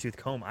a fine-tooth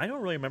comb. I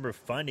don't really remember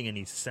finding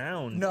any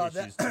sound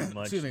issues too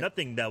much.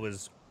 Nothing that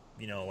was,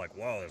 like,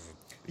 wow.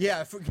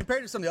 Yeah,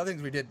 compared to some of the other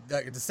things we did,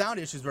 the sound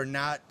issues were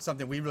not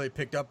something we really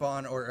picked up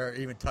on or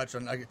even touched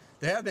on. Like,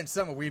 there have been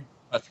some we've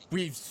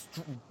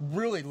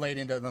really laid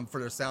into them for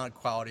their sound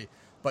quality,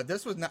 but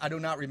this was not, I do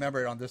not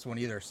remember it on this one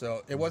either.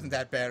 So it wasn't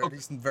that bad, or at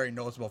least very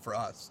noticeable for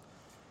us.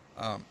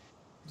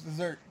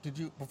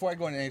 Before I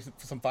go into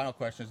some final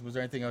questions, was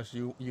there anything else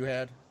you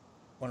want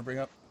to bring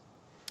up?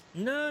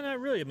 No, not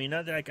really. I mean,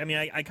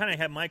 I kind of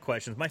have my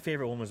questions. My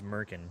favorite one was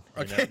Merkin.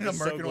 Okay, I'm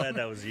so glad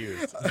that was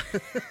used.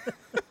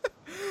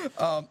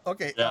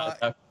 Okay. Yeah,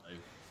 definitely.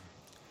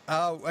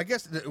 I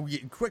guess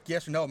quick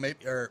yes or no,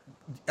 maybe, or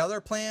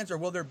other plans, or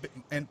will there be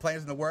and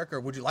plans in the work, or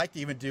would you like to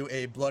even do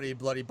a Bloody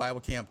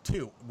Bible Camp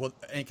 2? Will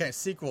any kind of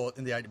sequel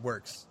in the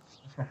works?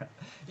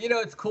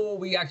 It's cool.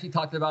 We actually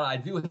talked about it. I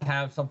do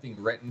have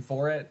something written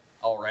for it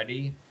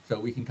already, so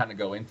we can kind of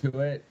go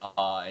into it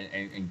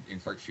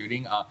and start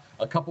shooting.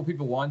 A couple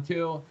people want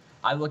to.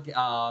 I look,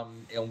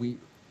 and we.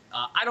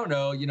 I don't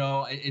know,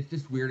 it's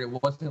just weird.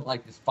 It wasn't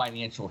like this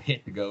financial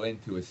hit to go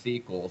into a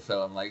sequel.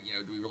 So I'm like,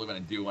 do we really want to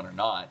do one or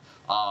not?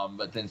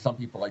 But then some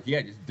people are like,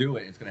 yeah, just do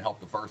it. It's going to help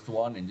the first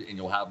one and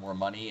you'll have more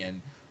money.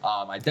 And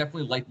I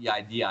definitely like the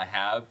idea I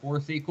have for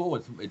a sequel.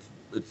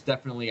 It's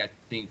definitely, I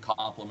think,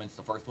 complements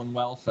the first one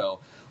well. So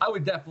I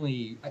would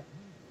definitely,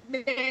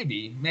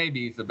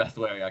 maybe is the best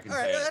way I can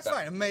say it. That's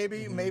fine.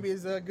 Maybe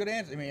is a good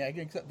answer. I mean, I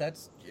can accept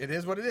it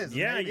is what it is.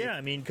 Yeah, maybe. yeah.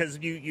 I mean, because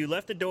you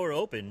left the door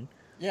open.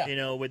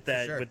 Yeah, with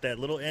that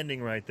little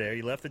ending right there,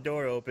 you left the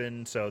door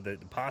open so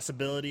that the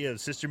possibility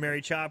of Sister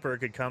Mary Chopper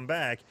could come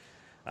back.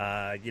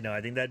 I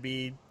think that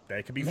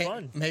could be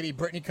fun. Maybe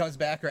Brittany comes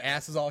back. Her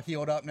ass is all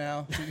healed up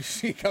now.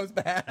 She comes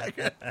back.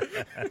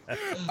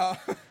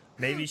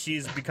 Maybe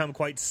she's become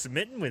quite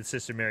smitten with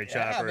Sister Mary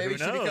Chopper. Maybe Who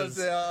knows?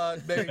 She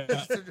becomes maybe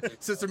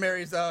Sister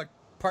Mary's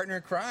partner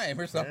in crime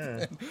or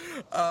something.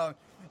 Yeah.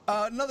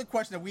 Another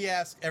question that we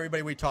ask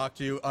everybody we talk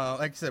to.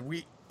 Like I said,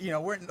 we're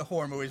in the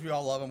horror movies. We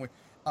all love them.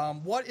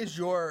 What is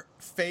your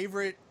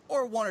favorite,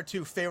 or one or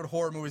two favorite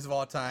horror movies of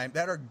all time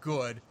that are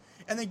good?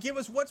 And then give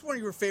us what's one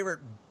of your favorite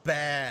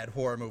bad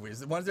horror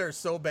movies, the ones that are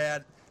so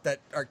bad that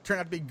turn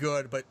out to be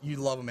good, but you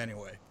love them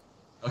anyway.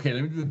 Okay,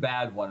 let me do the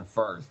bad one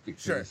first.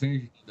 Because sure. As soon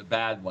as you do the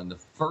bad one, the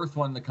first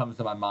one that comes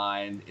to my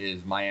mind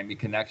is Miami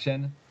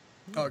Connection.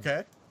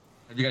 Okay.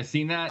 Have you guys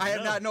seen that? I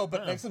have not, no,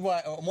 but this is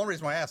why one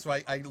reason why I asked, so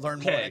I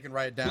learned more. I can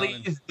write it down.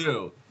 Please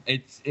do.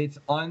 It's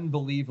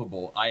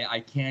unbelievable. I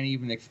can't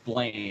even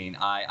explain.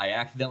 I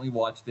accidentally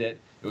watched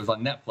it. It was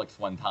on Netflix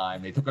one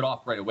time. They took it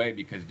off right away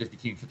because it just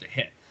became such a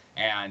hit.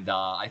 And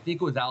I think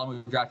it was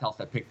Alamo Drafthouse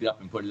that picked it up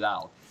and put it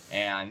out.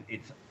 And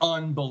it's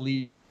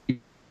unbelievable.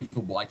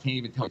 I can't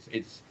even tell you.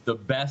 It's the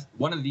best,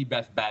 one of the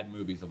best bad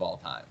movies of all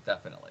time,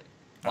 definitely.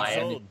 I'm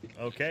sold.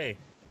 Okay.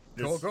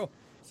 Cool.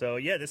 So,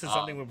 yeah, this is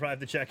something we'll probably have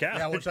to check out.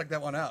 Yeah, we'll check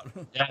that one out.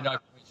 Yeah, no, I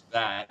appreciate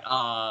that.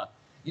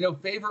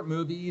 Favorite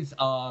movies,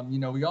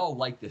 we all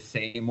like the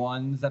same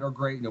ones that are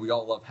great. We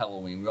all love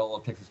Halloween. We all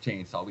love Texas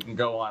Chainsaw. We can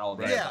go on all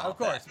day. Yeah, of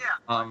course.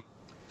 Yeah.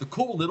 The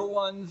cool little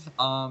ones,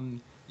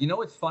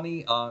 it's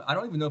funny. I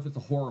don't even know if it's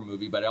a horror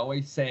movie, but I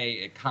always say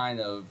it kind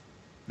of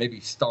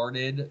maybe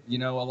started, a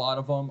lot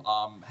of them.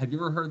 Have you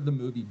ever heard the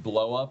movie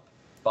Blow Up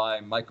by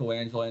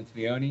Michelangelo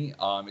Antonioni?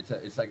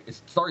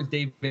 It stars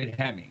David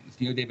Hemmings.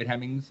 Do you know David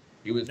Hemmings?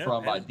 He was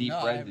from Deep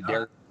Red, the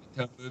Derek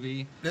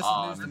movie. This is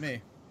news to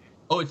me.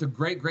 Oh, it's a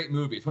great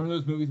movie. It's one of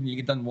those movies when you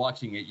get done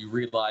watching it, you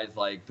realize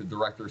like the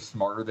director's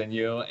smarter than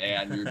you,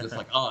 and you're just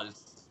like, oh,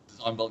 this is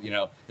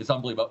unbelievable. It's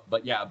unbelievable.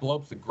 But yeah, Blow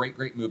Up's a great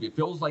movie. It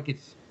feels like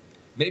it's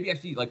maybe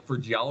actually like for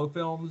Giallo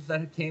films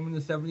that came in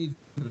the 70s,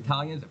 the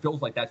Italians. It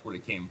feels like that's where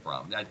it came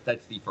from.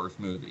 That's the first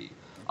movie,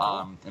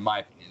 in my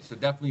opinion. So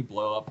definitely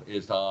Blow Up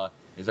is a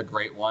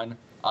great one.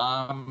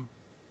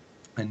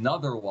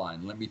 Another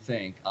one. Let me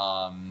think.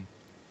 Along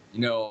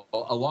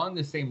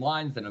the same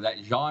lines then of that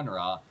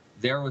genre,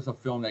 there was a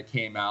film that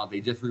came out. They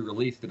just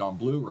re-released it on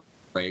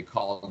Blu-ray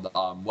called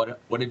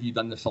 "What Have You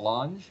Done to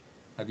Solange?"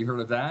 Have you heard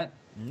of that?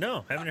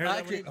 No, haven't heard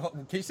of that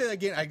one. Can you say that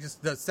again?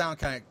 The sound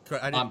kind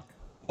of.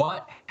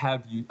 What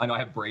have you? I know I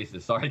have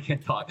braces. Sorry, I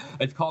can't talk.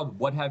 It's called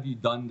 "What Have You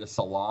Done to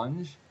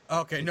Solange?"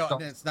 Okay, no,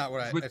 it's not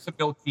what I. With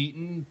Bill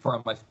Keaton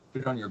from "I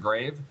Spit on Your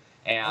Grave,"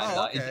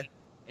 and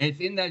it's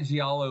in that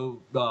Giallo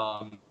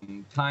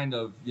kind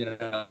of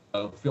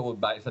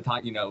filled by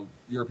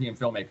European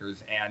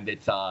filmmakers, and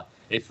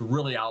it's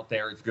really out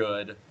there. It's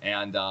good,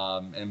 and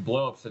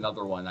Blow Up's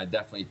another one. I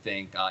definitely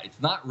think it's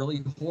not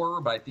really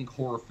horror, but I think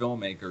horror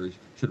filmmakers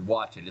should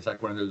watch it. It's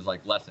like one of those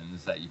like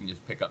lessons that you can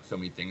just pick up so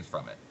many things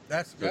from it.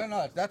 That's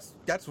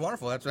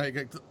wonderful. That's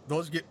right.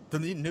 Those get the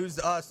news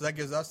to us. So that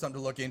gives us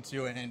something to look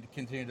into and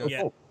continue to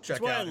check out.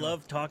 That's why I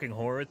love talking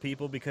horror with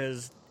people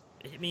because,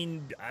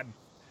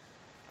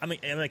 I'm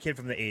a kid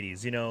from the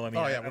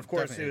 80s, of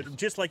course,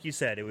 just like you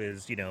said, it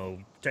was,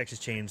 Texas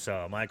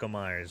Chainsaw, Michael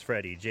Myers,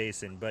 Freddy,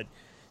 Jason, but,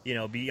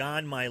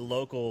 beyond my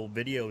local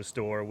video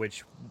store,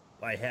 which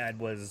I had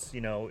was,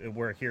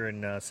 we're here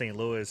in St.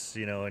 Louis,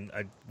 and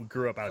I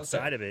grew up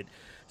outside of it,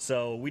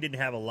 so we didn't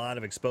have a lot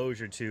of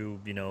exposure to,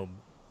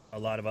 a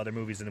lot of other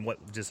movies than what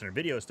just in our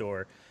video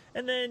store,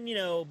 and then,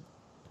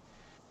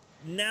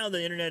 now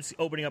the internet's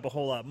opening up a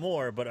whole lot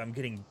more, but I'm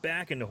getting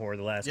back into horror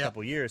the last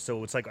couple years,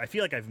 so it's like, I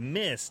feel like I've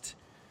missed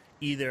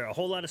either a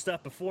whole lot of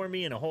stuff before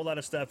me and a whole lot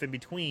of stuff in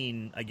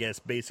between, I guess,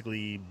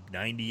 basically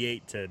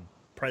 98 to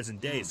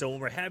present day. So when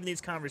we're having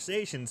these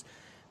conversations,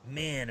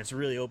 man, it's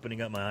really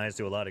opening up my eyes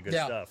to a lot of good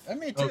stuff. I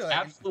mean, too. Oh,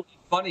 absolutely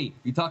funny.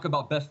 You talk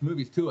about best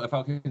movies, too. If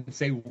I can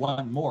say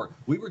one more.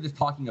 We were just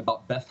talking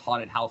about best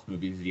haunted house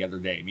movies the other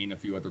day, me and a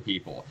few other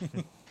people.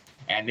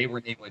 And they were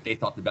naming what they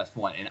thought the best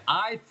one. And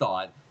I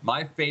thought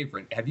my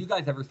favorite, have you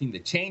guys ever seen The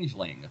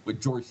Changeling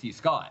with George C.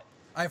 Scott?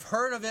 I've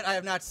heard of it. I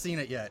have not seen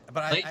it yet,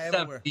 but Late I am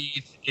aware.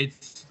 70s,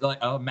 it's like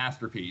a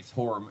masterpiece,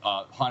 horror,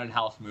 haunted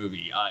house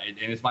movie, and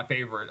it's my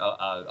favorite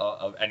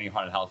of any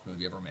haunted house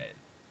movie ever made.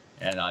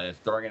 And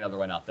just throwing another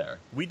one out there.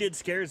 We did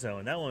Scare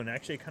Zone. That one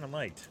actually kind of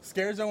liked.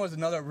 Scare Zone was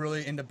another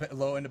really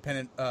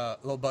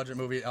low budget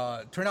movie.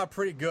 Turned out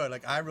pretty good.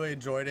 Like I really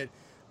enjoyed it.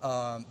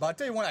 But I'll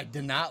tell you one I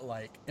did not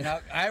like, and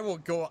I will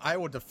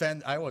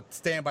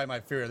stand by my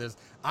fear of this.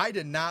 I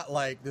did not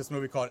like this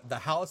movie called The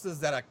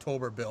Houses That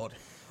October Build.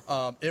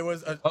 It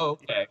was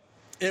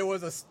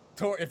a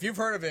story. If you've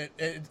heard of it,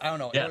 I don't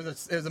know. Yeah. It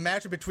was a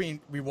matchup between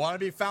we want to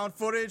be found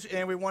footage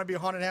and we want to be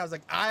haunted house.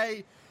 Like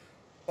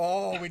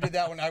we did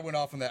that one. I went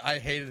off on that. I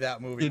hated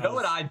that movie. You know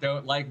what I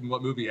don't like, and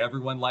what movie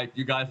everyone liked,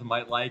 you guys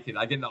might like, and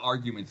I get into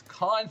arguments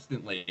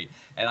constantly,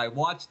 and I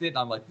watched it, and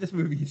I'm like, this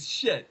movie is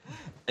shit,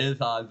 is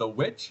The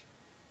Witch.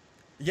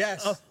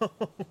 Yes. Oh,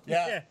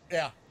 yeah.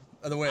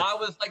 The Witch. I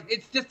was like,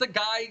 it's just a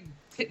guy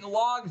hitting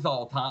logs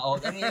all the time.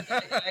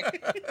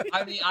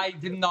 I mean, I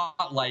did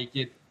not like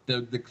it.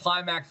 The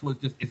climax was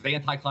it's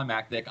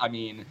anticlimactic. I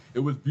mean, it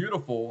was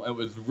beautiful. It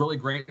was really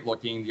great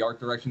looking. The art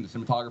direction, the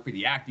cinematography,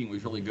 the acting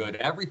was really good.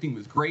 Everything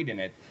was great in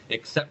it,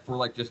 except for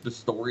like just the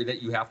story that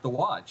you have to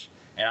watch.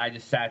 And I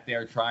just sat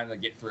there trying to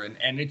get through it,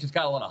 and it just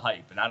got a lot of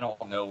hype, and I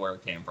don't know where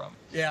it came from.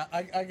 Yeah,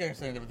 I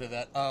understand with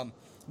that.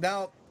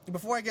 Now,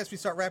 before I guess we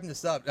start wrapping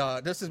this up,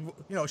 this is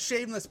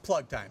shameless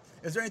plug time.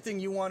 Is there anything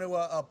you want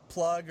to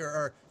plug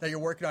or that you're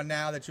working on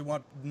now that you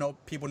want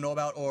people to know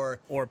about,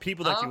 or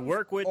people that you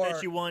work with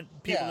that you want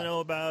people to know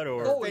about,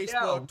 or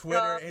Facebook,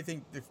 Twitter,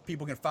 anything if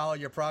people can follow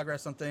your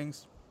progress on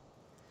things?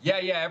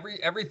 Yeah.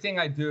 Everything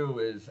I do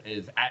is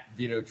at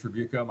Vito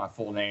Trabucco, my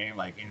full name,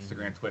 like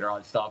Instagram, Twitter, all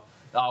that stuff.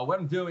 What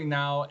I'm doing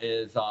now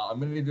is I'm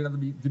going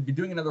to be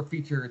doing another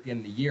feature at the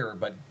end of the year,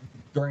 but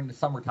during the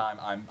summertime,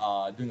 I'm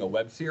doing a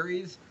web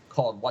series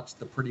called Watch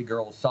the Pretty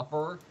Girls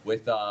Suffer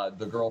with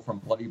the girl from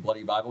Bloody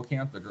Bible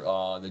Camp,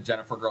 the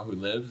Jennifer girl who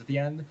lives at the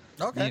end.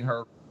 Okay. Me and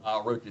her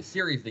wrote this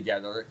series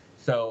together.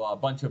 So a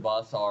bunch of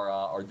us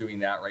are doing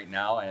that right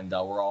now, and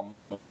we're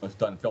almost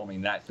done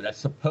filming that. So that's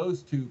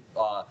supposed to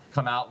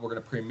come out. We're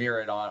going to premiere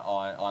it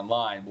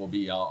online. Will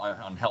be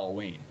on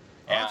Halloween.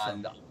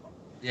 Awesome.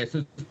 And so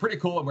it's pretty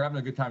cool, and we're having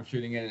a good time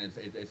shooting it. And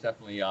it's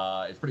definitely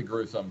it's pretty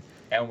gruesome.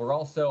 And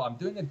I'm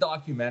doing a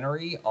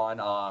documentary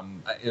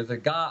on there's a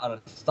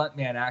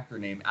stuntman actor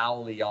named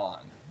Al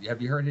Leong.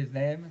 Have you heard his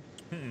name?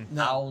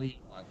 No. Al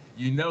Leong.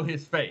 You know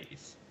his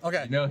face.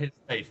 Okay. You know his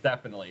face,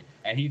 definitely.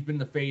 And he's been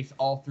the face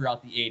all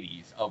throughout the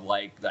 80s of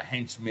like the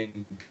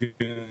henchman,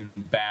 goon,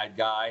 bad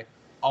guy.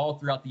 All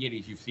throughout the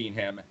 80s you've seen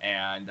him,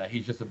 and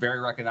he's just a very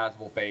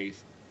recognizable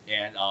face.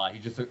 And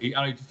he's just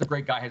a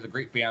great guy, has a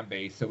great fan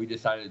base. So we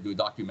decided to do a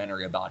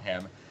documentary about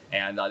him.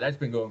 And that's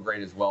been going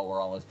great as well.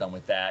 We're almost done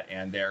with that.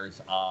 And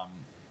there's a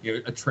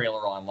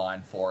trailer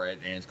online for it,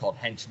 and it's called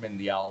Henchman,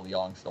 the Al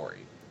Leong Story.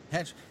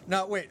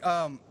 Now, wait,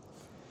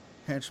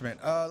 Henchman.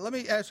 Let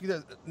me ask you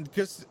this,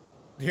 because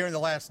hearing the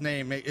last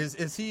name,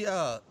 is he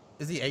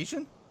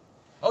Asian?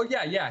 Oh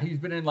yeah. He's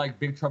been in like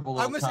Big Trouble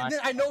Little Time.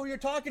 I know who you're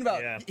talking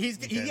about. Yeah. He's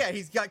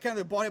got kind of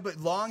the bald head, but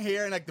long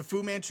hair and like the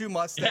Fu Manchu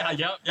mustache.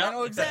 Yeah. I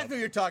know exactly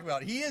who you're talking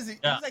about. He's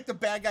like the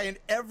bad guy in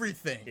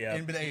everything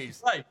in the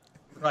 80s. Right.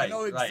 I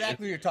know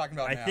exactly who you're talking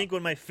about. I think one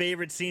of my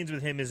favorite scenes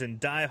with him is in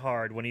Die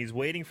Hard when he's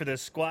waiting for the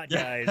squat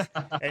guys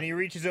and he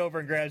reaches over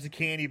and grabs a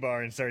candy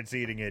bar and starts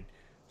eating it.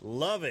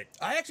 Love it.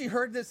 I actually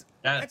heard this.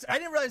 I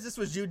didn't realize this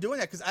was you doing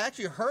that, because I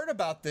actually heard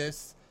about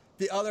this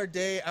the other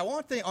day. I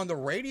want to think on the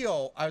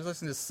radio. I was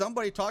listening to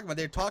somebody talking about.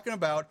 They were talking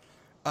about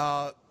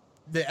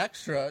the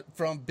extra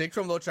from Big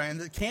Trouble in Little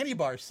China, the candy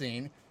bar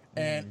scene,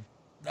 and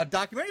a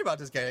documentary about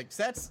this guy.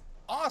 That's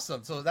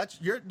awesome. So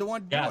you're the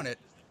one doing it.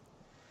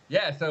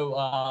 Yeah, so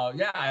I'm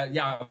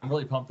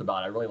really pumped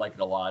about it. I really like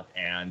it a lot,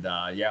 and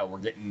we're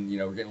getting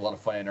a lot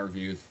of fun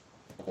interviews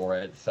for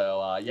it.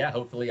 So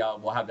hopefully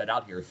we'll have that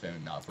out here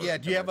soon.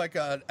 Do you have like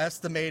an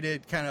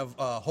estimated kind of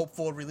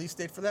hopeful release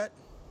date for that?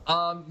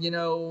 I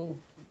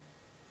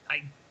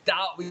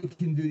doubt we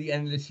can do the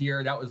end of this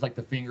year. That was like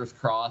the fingers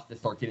crossed to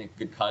start getting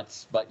good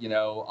cuts, but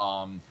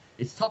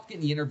it's tough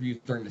getting the interviews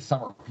during the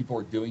summer. People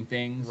are doing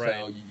things,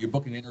 right. So you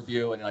book an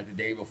interview, and like the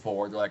day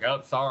before, they're like,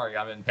 "Oh, sorry,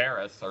 I'm in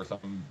Paris" or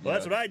something. Well,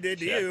 that's what I did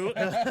to you.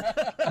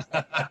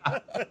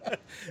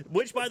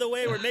 Which, by the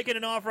way, we're making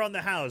an offer on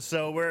the house,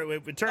 so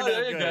it turned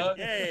out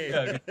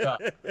good. Go.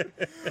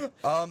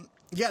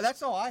 Yay!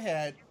 That's all I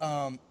had.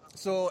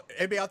 So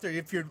everybody out there,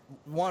 if you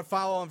want to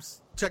follow him,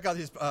 check out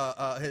these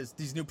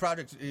new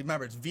projects.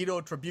 Remember, it's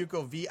Vito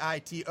Trabucco,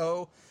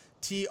 VitoTrabucco.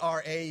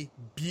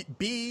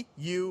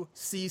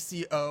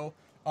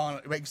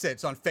 On, like you said,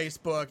 it's on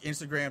Facebook,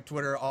 Instagram,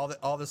 Twitter,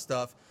 all this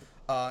stuff.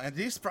 And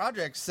these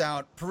projects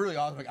sound really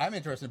awesome. Like, I'm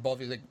interested in both of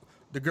these. Like,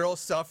 The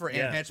Girls Suffer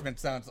and Henchman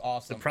sounds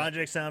awesome. The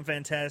projects sound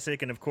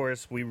fantastic, and of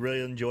course, we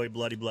really enjoy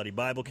Bloody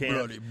Bible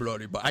Camp.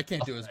 Bloody. I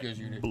can't do as good as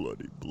you do.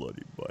 Bloody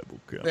Bible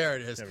Camp. There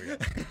it is. There we go.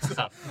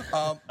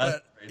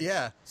 But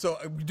Yeah. So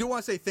we do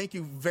want to say thank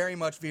you very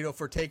much, Vito,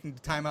 for taking the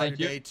time out of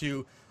your day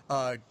to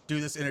do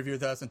this interview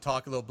with us and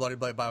talk a little Bloody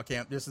Blade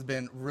Biocamp. This has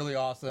been really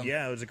awesome.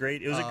 Yeah, it was a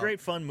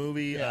great fun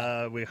movie.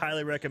 Yeah. We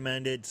highly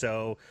recommend it.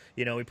 So,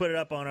 we put it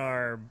up on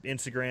our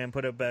Instagram,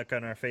 put it back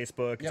on our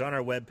Facebook. It's on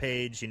our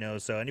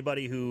webpage, so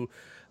anybody who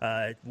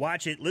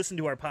watch it, listen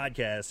to our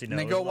podcast, and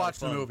then go watch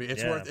the movie.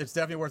 It's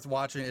definitely worth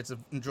watching. It's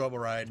an enjoyable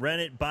ride.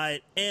 Rent it, buy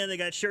it, and they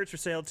got shirts for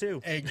sale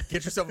too. Hey,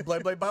 get yourself a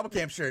Bloody Blade Bible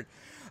Camp shirt.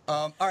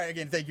 All right,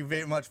 again, thank you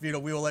very much, Vito.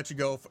 We will let you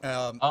go.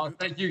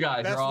 Thank you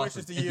guys. Best You're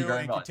wishes awesome. to you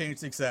and continued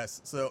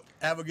success. So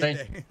have a good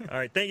day. All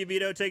right, thank you,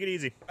 Vito. Take it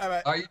easy. All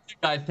right. All right, you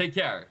guys, take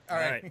care. All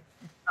right.